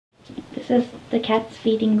is the cat's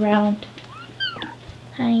feeding ground.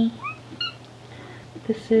 Hi.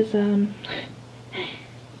 This is,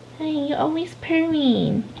 Hi, you're always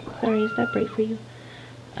purring. Sorry, is that bright for you?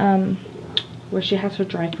 Where she has her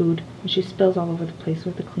dry food and she spills all over the place.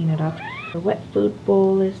 We have to clean it up. Her wet food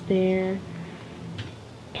bowl is there.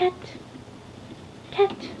 Cat.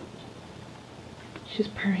 Cat. She's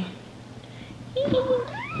purring.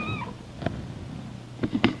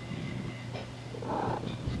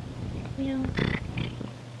 Meow.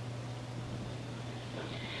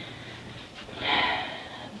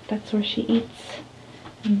 That's where she eats.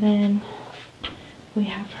 And then we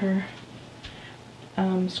have her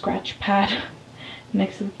scratch pad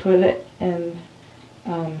next to the toilet and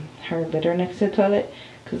her litter next to the toilet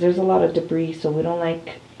because there's a lot of debris, so we don't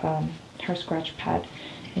like her scratch pad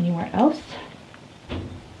anywhere else.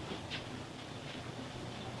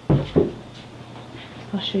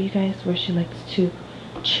 I'll show you guys where she likes to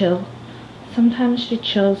chill. Sometimes she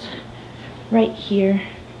chills right here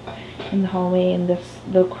in the hallway in this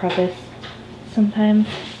little crevice. Sometimes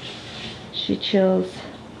she chills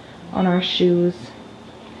on our shoes.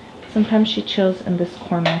 Sometimes she chills in this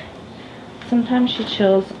corner. Sometimes she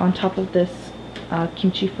chills on top of this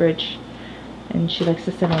kimchi fridge and she likes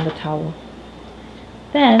to sit on the towel.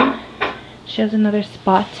 Then she has another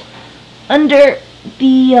spot under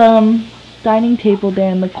the dining table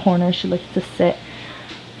there in the corner. She likes to sit.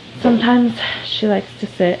 Sometimes she likes to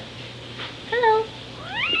sit. Hello.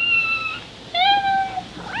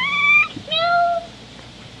 Meow.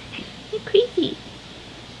 You're crazy.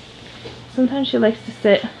 Sometimes she likes to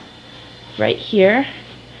sit right here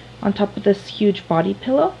on top of this huge body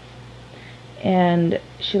pillow. And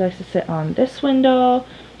she likes to sit on this window.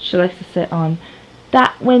 She likes to sit on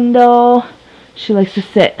that window. She likes to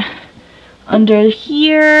sit under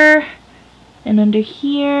here and under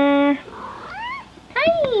here.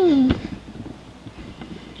 Hi!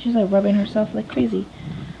 She's like rubbing herself like crazy.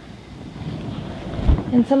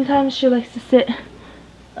 And sometimes she likes to sit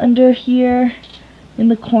under here in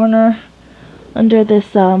the corner under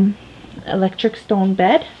this electric stone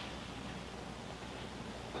bed.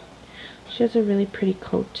 She has a really pretty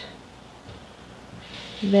coat.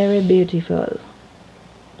 Very beautiful.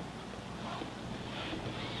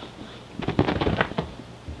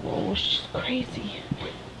 Oh, she's crazy.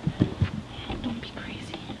 Don't be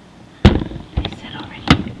crazy. I said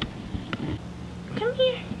already. Come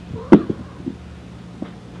here.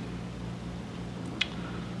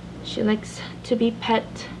 She likes to be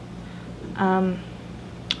pet.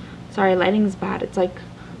 Sorry, lighting's bad. It's like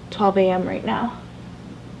 12 a.m. right now.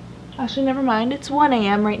 Actually, never mind. It's 1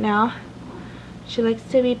 a.m. right now. She likes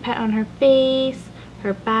to be pet on her face,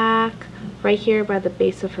 her back, right here by the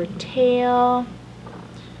base of her tail.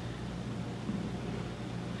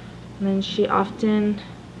 And then she often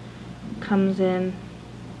comes in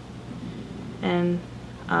and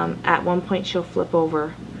at one point she'll flip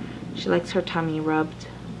over. She likes her tummy rubbed.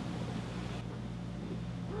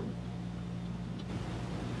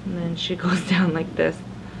 And then she goes down like this.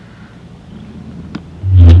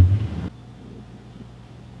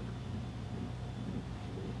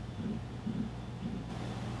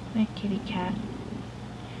 My kitty cat.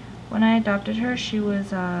 When I adopted her, she was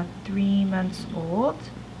 3 months old.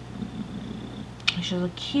 She was the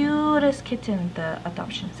cutest kitten at the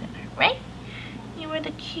adoption center, right? You were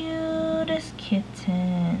the cutest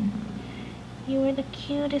kitten. You were the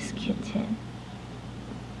cutest kitten.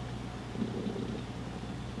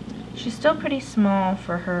 She's still pretty small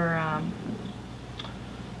for her,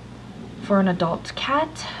 for an adult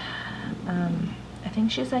cat. I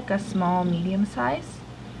think she's like a small, medium size.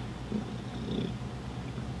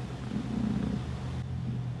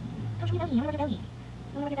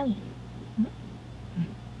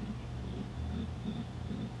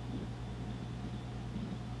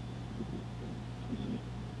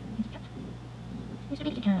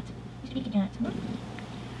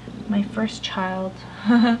 My first child,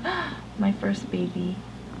 my first baby.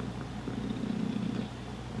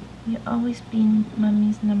 You've always been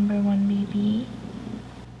mommy's #1 baby.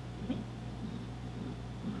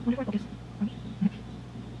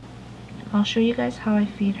 I'll show you guys how I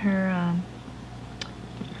feed her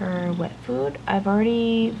her wet food. I've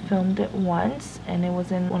already filmed it once and it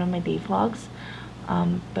was in one of my day vlogs,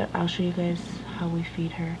 but I'll show you guys how we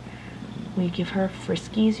feed her. We give her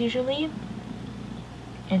Friskies usually,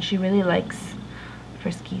 and she really likes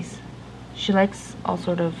Friskies. She likes all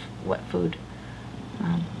sort of wet food.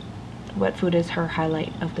 Wet food is her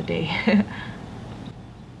highlight of the day.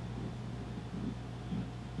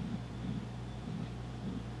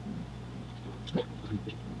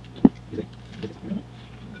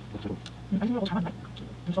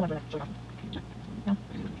 So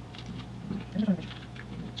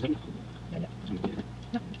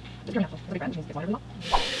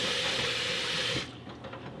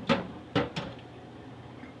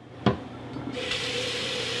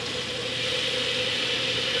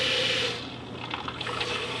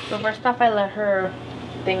first off, I let her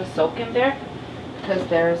things soak in there because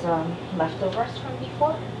there's leftovers from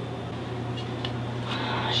before.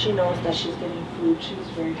 She knows that she's getting food. She's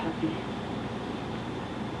very happy.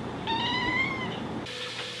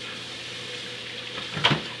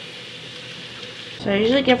 So I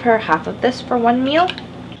usually give her half of this for one meal,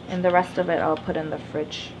 and the rest of it I'll put in the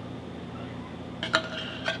fridge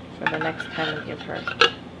for the next time we give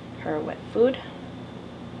her wet food.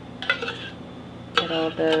 Get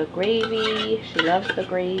all the gravy. She loves the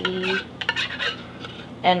gravy.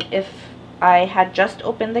 And if I had just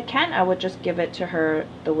opened the can, I would just give it to her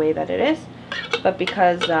the way that it is. But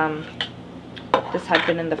because this had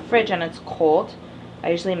been in the fridge and it's cold,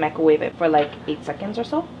 I usually microwave it for like 8 seconds or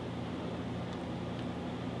so.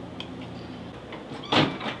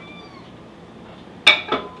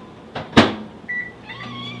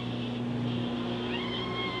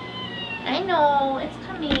 I know, it's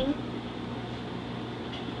coming.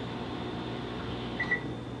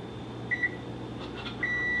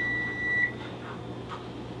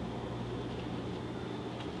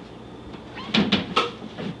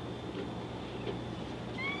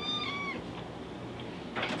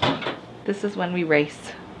 This is when we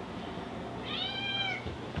race.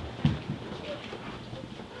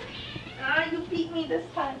 Ah, you beat me this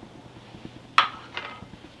time.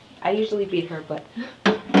 I usually beat her, but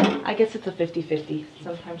I guess it's a 50-50.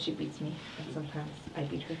 Sometimes she beats me, and sometimes I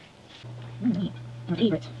beat her. My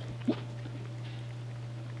favorite.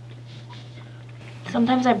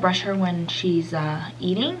 Sometimes I brush her when she's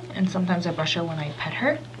eating, and sometimes I brush her when I pet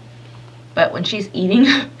her. But when she's eating,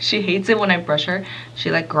 she hates it when I brush her.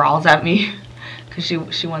 She like growls at me because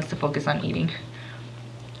she wants to focus on eating.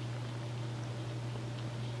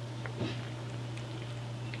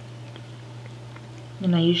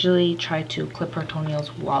 And I usually try to clip her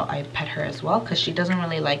toenails while I pet her as well, because she doesn't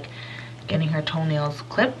really like getting her toenails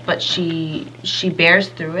clipped, but she bears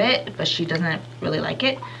through it, but she doesn't really like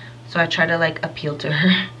it. So I try to like appeal to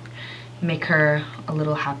her, make her a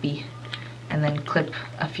little happy, and then clip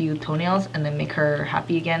a few toenails and then make her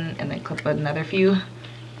happy again, and then clip another few.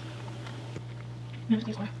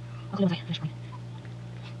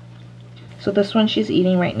 So this one she's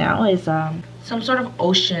eating right now is some sort of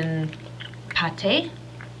ocean pate.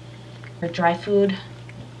 Her dry food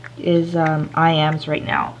is IMs right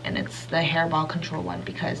now, and it's the hairball control one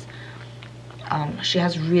because she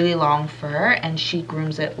has really long fur and she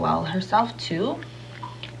grooms it well herself too.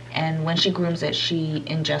 And when she grooms it, she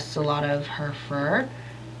ingests a lot of her fur,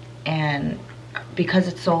 and because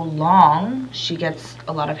it's so long, she gets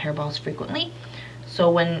a lot of hairballs frequently.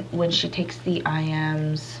 So when she takes the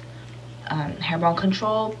IM's hairball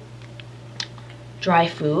control dry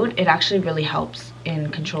food, it actually really helps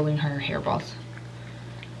in controlling her hairballs.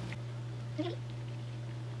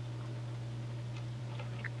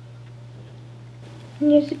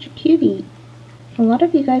 You're such a cutie. A lot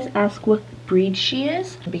of you guys ask what breed she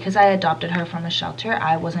is. Because I adopted her from a shelter,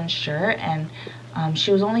 I wasn't sure, and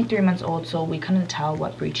she was only 3 months old, so we couldn't tell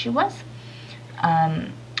what breed she was.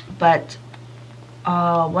 But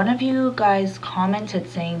one of you guys commented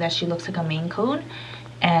saying that she looks like a Maine Coon,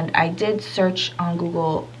 and I did search on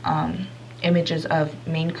Google images of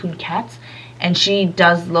Maine Coon cats, and she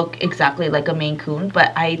does look exactly like a Maine Coon,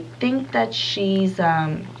 but I think that she's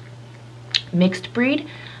mixed breed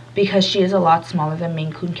because she is a lot smaller than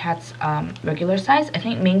Maine Coon cats regular size. I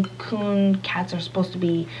think Maine Coon cats are supposed to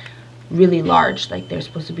be really large, like they're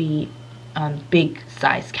supposed to be big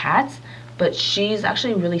size cats, but she's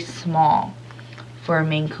actually really small for a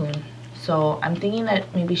Maine Coon. So I'm thinking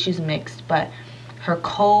that maybe she's mixed, but her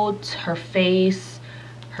coat, her face,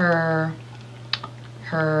 her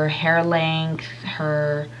hair length,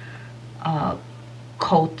 her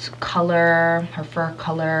coat color, her fur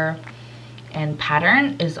color and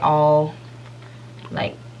pattern is all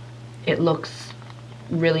like, it looks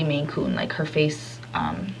really Maine Coon, like her face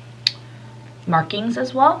markings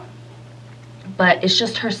as well. But it's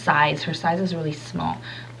just her size. Her size is really small.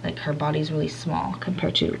 Like her body's really small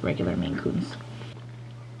compared to regular Maine Coons.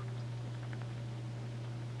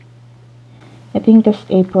 I think this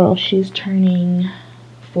April she's turning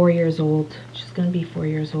 4 years old. She's gonna be 4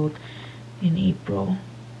 years old in April.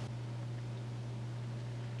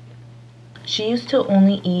 She used to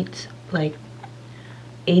only eat like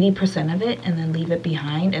 80% of it and then leave it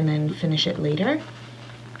behind and then finish it later.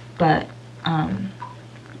 But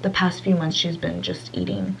the past few months she's been just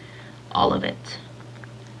eating all of it.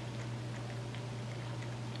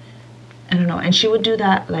 I don't know. And she would do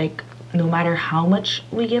that like no matter how much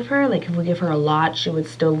we give her. Like if we give her a lot, she would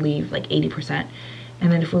still leave like 80%.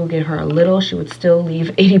 And then if we would give her a little, she would still leave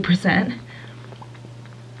 80%.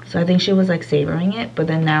 So I think she was like savoring it, but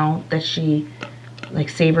then now that she like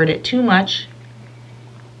savored it too much,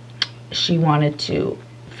 she wanted to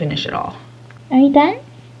finish it all. Are you done?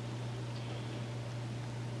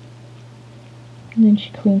 And then she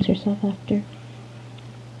cleans herself after.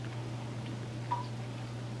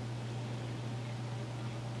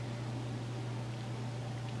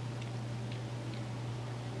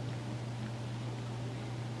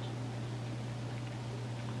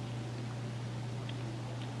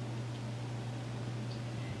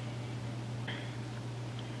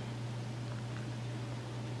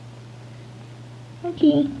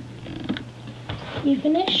 Okay, you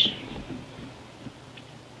finish?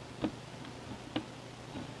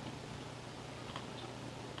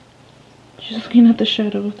 She's looking at the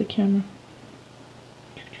shadow of the camera.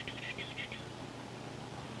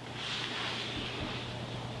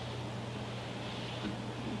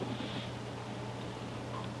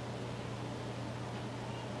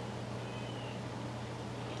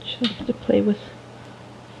 She likes to play with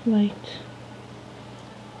light.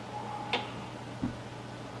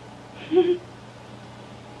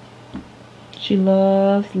 She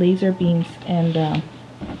loves laser beams and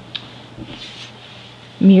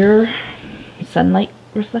mirror sunlight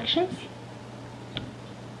reflections.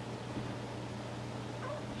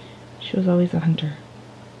 She was always a hunter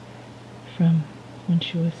from when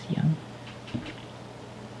she was young.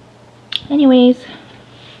 Anyways,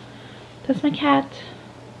 that's my cat.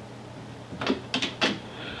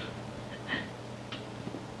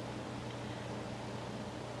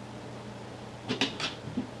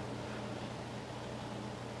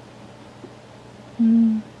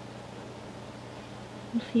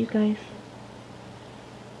 We'll see you guys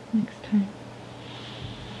next time.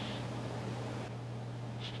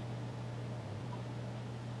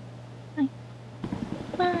 Bye.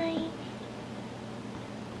 Bye.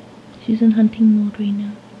 She's in hunting mode right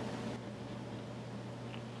now.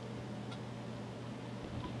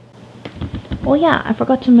 Oh yeah, I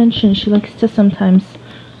forgot to mention she likes to sometimes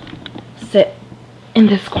sit in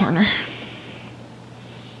this corner.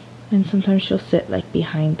 And sometimes she'll sit like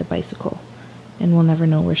behind the bicycle and we'll never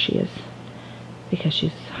know where she is because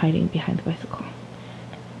she's hiding behind the bicycle.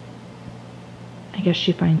 I guess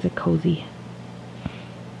she finds it cozy.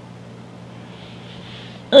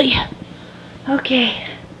 Oh yeah. Okay.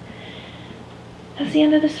 That's the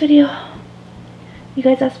end of this video. You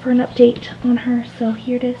guys asked for an update on her, so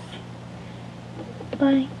here it is.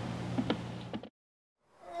 Bye.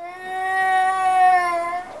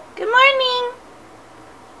 Good morning.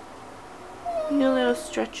 You little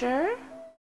stretcher.